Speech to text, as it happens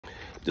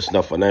This is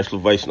not financial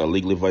advice, not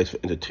legal advice for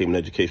entertainment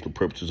and educational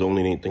purposes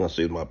only. Anything I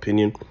say is my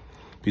opinion.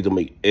 Please don't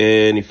make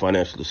any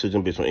financial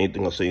decision based on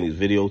anything I say in these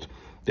videos.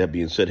 That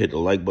being said, hit the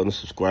like button,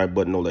 subscribe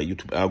button, all that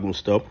YouTube algorithm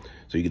stuff,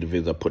 so you get the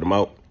videos I put them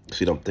out.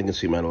 See what I'm thinking,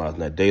 see I'm analyzing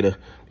that data.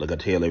 Like I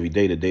tell you every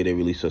day, the data they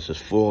release us is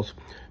false.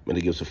 When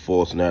it gives a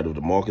false narrative of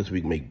the markets, we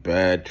can make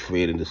bad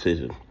trading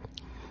decisions.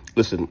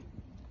 Listen,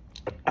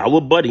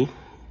 our buddy,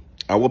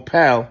 our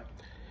pal,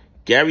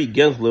 Gary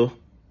Gensler,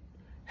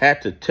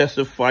 had to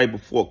testify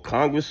before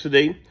Congress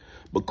today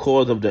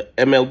because of the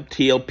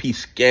MMTLP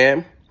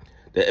scam,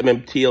 the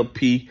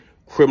MMTLP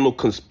criminal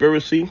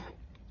conspiracy,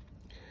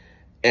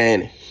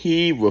 and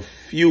he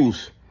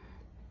refused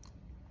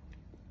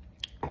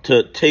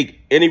to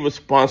take any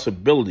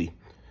responsibility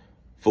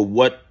for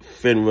what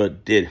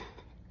Finra did.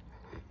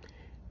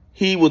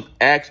 He was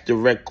asked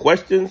direct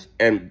questions,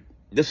 and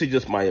this is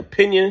just my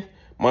opinion,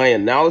 my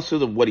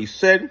analysis of what he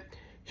said.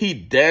 He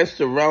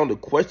danced around the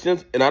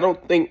questions, and I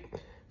don't think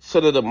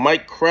Senator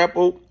Mike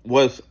Crapo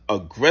was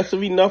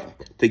aggressive enough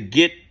to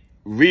get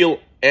real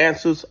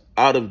answers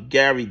out of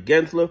Gary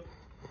Gensler.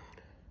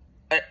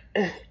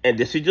 And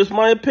this is just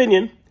my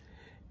opinion.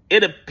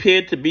 It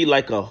appeared to be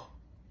like a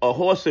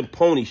horse and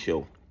pony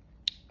show.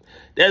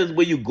 That is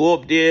where you go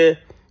up there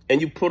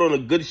and you put on a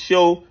good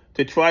show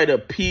to try to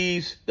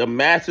appease the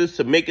masses,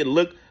 to make it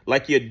look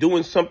like you're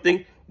doing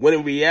something, when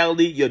in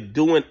reality, you're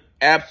doing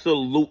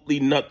absolutely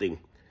nothing.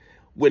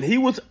 When he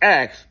was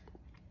asked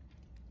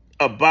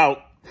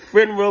about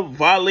Finra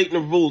violating the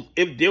rules,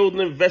 if there was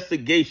an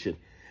investigation,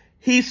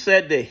 he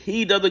said that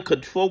he doesn't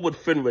control what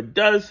Finra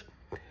does,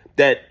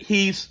 that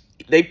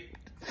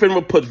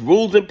Finra puts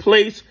rules in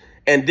place,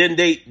 and then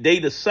they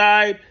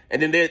decide,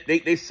 and then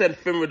they send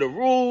Finra the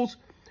rules,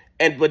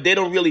 but they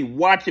don't really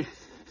watch if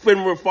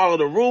Finra follow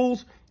the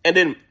rules, and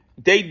then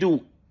they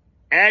do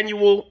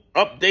annual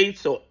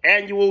updates or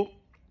annual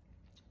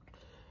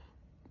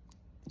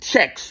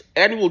checks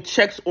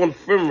on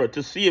Finra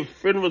to see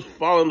if Finra's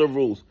following the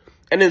rules.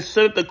 And then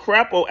Senator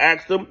Crapo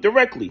asked them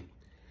directly,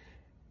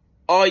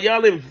 are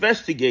y'all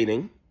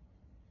investigating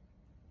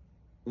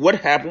what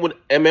happened with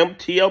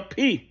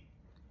MMTLP?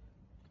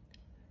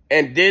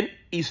 And then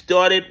he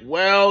started,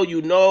 well,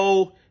 you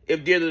know,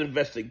 if there's an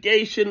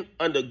investigation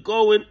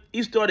undergoing,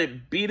 he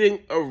started beating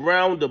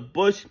around the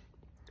bush.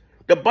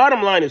 The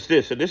bottom line is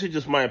this, and this is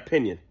just my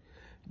opinion.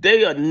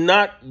 They are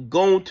not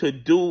going to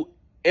do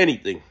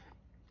anything,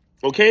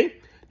 okay?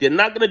 They're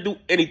not going to do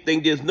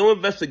anything. There's no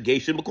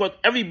investigation because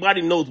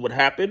everybody knows what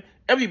happened.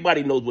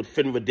 Everybody knows what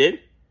Finra did.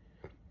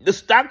 The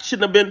stock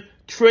shouldn't have been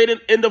traded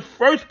in the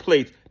first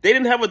place. They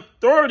didn't have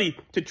authority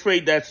to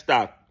trade that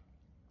stock.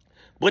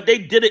 But they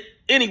did it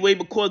anyway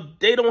because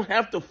they don't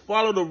have to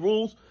follow the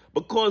rules,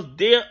 because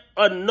there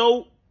are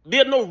no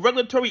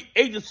regulatory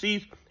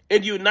agencies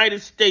in the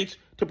United States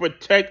to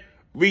protect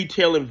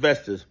retail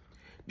investors.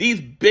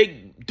 These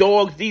big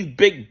dogs, these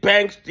big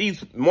banks,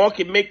 these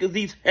market makers,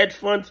 these hedge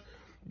funds,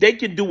 they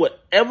can do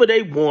whatever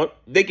they want.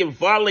 They can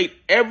violate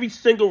every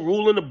single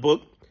rule in the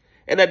book.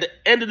 And at the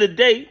end of the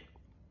day,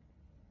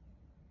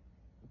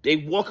 they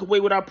walk away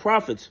with our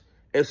profits.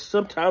 And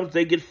sometimes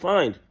they get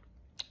fined.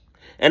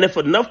 And if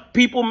enough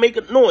people make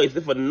a noise,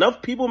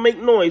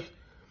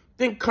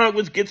 then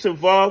Congress gets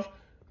involved.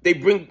 They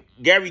bring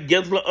Gary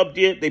Gensler up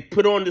there. They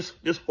put on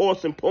this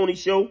horse and pony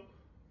show,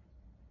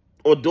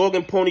 or dog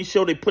and pony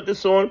show. They put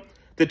this on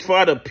to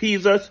try to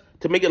appease us,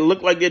 to make it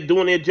look like they're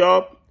doing their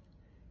job.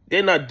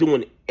 They're not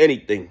doing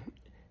anything.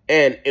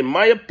 And in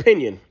my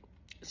opinion,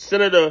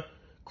 Senator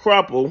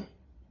Crapo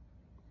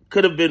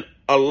could have been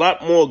a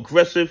lot more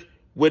aggressive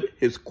with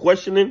his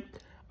questioning.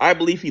 I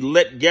believe he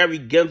let Gary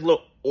Gensler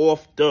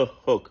off the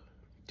hook.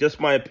 Just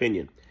my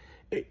opinion.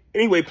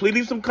 Anyway, please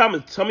leave some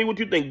comments. Tell me what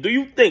you think. Do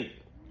you think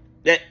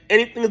that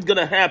anything is going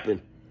to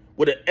happen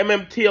with an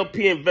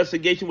MMTLP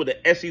investigation with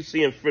the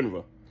SEC and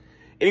Finra?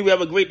 Anyway,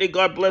 have a great day.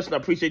 God bless, and I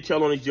appreciate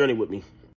y'all on this journey with me.